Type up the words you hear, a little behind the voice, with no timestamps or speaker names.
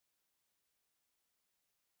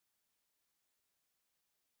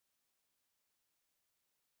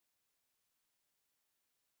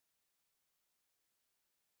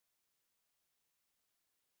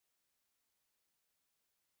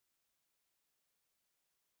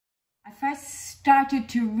I first started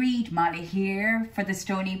to read Molly here for the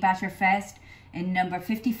Stony Batter Fest in number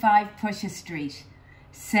 55 Prussia Street,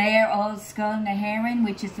 Sayre Old Skull Naherin,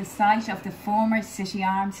 which is the site of the former City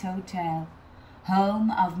Arms Hotel,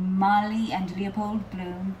 home of Molly and Leopold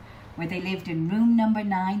Bloom, where they lived in room number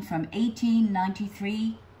 9 from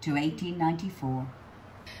 1893 to 1894.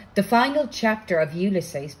 The final chapter of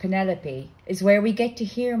Ulysses, Penelope, is where we get to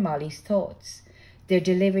hear Molly's thoughts. They're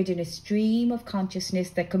delivered in a stream of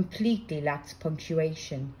consciousness that completely lacks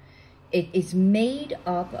punctuation. It is made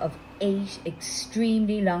up of 8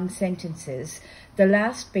 extremely long sentences, the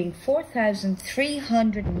last being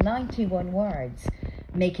 4,391 words,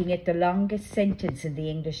 making it the longest sentence in the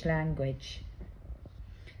English language.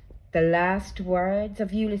 The last words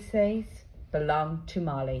of Ulysses belong to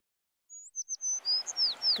Molly.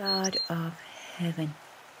 God of heaven,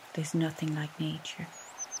 there's nothing like nature.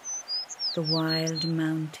 The wild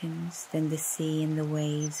mountains, then the sea and the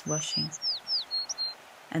waves rushing,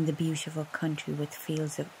 and the beautiful country with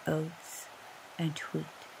fields of oats and wheat,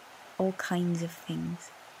 all kinds of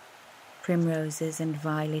things, primroses and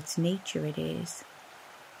violets, nature it is.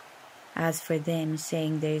 As for them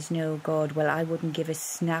saying there's no God, well, I wouldn't give a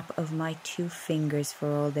snap of my 2 fingers for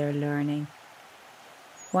all their learning.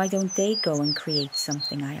 Why don't they go and create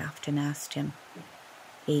something, I often asked him.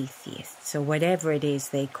 Atheists, or whatever it is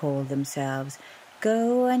they call themselves,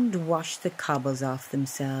 go and wash the cobbles off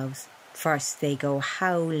themselves. First they go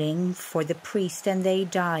howling for the priest and they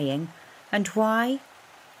dying. And why?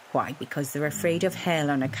 Why, because they're afraid of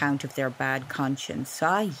hell on account of their bad conscience.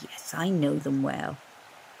 Ah, yes, I know them well.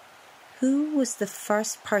 Who was the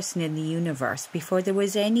first person in the universe before there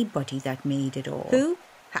was anybody that made it all? Who?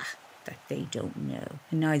 Ha! That they don't know.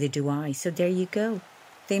 And neither do I, so there you go.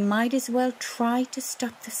 They might as well try to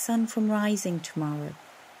stop the sun from rising tomorrow.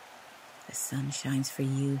 The sun shines for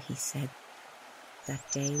you, he said.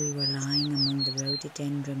 That day we were lying among the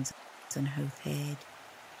rhododendrons on Howth Head,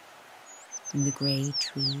 in the grey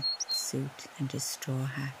tweed suit and his straw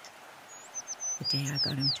hat. The day I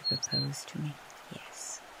got him to propose to me,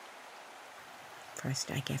 yes. First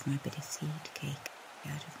I gave him a bit of seed cake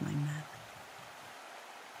out of my mouth.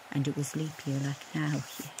 And it was leap year like now,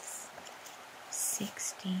 yes.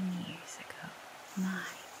 16 years ago.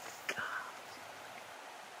 My God.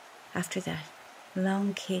 After that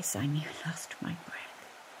long kiss, I near lost my breath.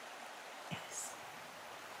 Yes.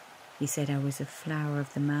 He said I was a flower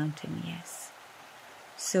of the mountain, yes.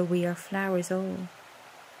 So we are flowers all.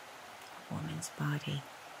 A woman's body,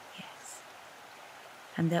 yes.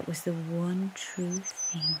 And that was the one true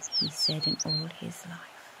thing he said in all his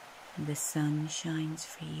life. And the sun shines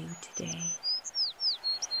for you today.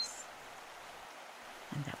 Yes.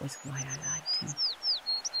 And that was why I liked him.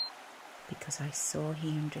 Because I saw he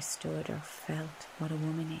understood or felt what a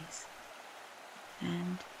woman is.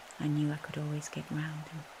 And I knew I could always get round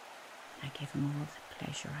him. I gave him all the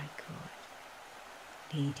pleasure I could,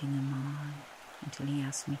 leading him on until he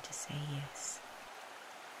asked me to say yes.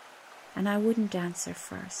 And I wouldn't answer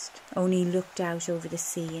first, only looked out over the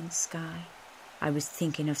sea and sky. I was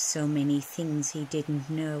thinking of so many things he didn't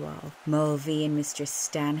know of. Mulvey and Mr.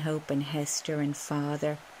 Stanhope and Hester and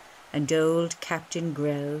father, and old Captain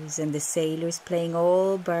Groves and the sailors playing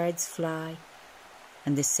All Birds Fly,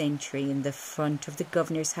 and the sentry in the front of the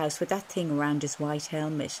governor's house with that thing around his white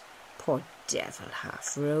helmet, poor devil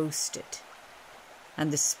half roasted,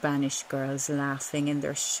 and the Spanish girls laughing in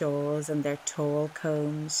their shawls and their tall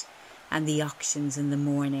combs, and the auctions in the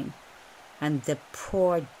morning, and the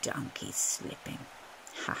poor donkeys slipping,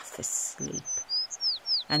 half asleep,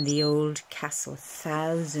 and the old castle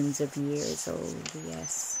thousands of years old,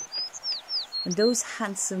 yes, and those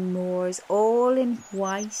handsome Moors all in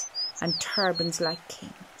white and turbans like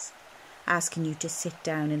kings, asking you to sit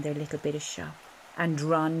down in their little bit of shop, and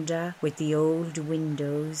Rhonda with the old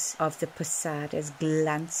windows of the posadas,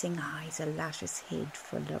 glancing eyes a lattice hid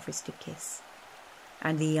for lovers to kiss,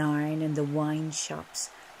 and the iron and the wine shops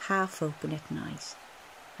half open at night,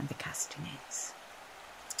 and the castanets.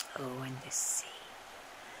 Oh, and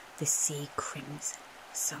the sea crimson,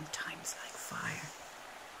 sometimes like fire,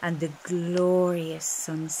 and the glorious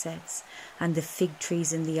sunsets, and the fig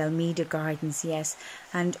trees in the Almeida Gardens, yes,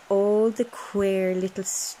 and all the queer little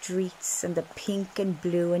streets, and the pink and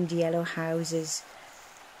blue and yellow houses,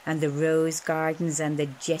 and the rose gardens, and the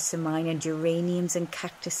jessamine and geraniums and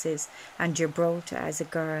cactuses, and Gibraltar as a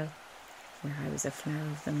girl, where I was a flower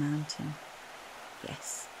of the mountain,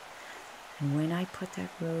 yes. And when I put that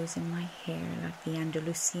rose in my hair like the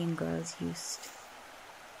Andalusian girls used,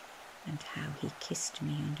 and how he kissed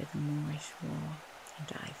me under the Moorish wall,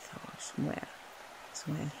 and I thought, well, as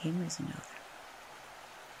well him as another.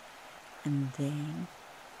 And then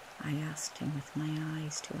I asked him with my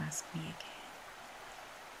eyes to ask me again.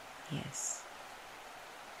 Yes.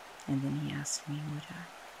 And then he asked me, would I?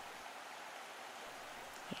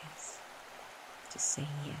 Yes. To say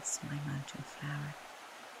yes, my mountain flower.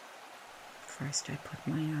 First I put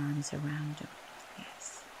my arms around him,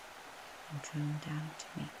 yes, and drew him down to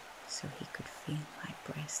me so he could feel my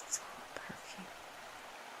breasts full of perfume.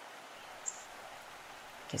 Yes.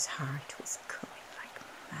 But his heart was going like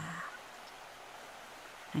mad.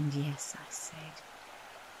 And yes, I said,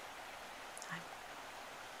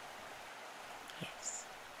 yes.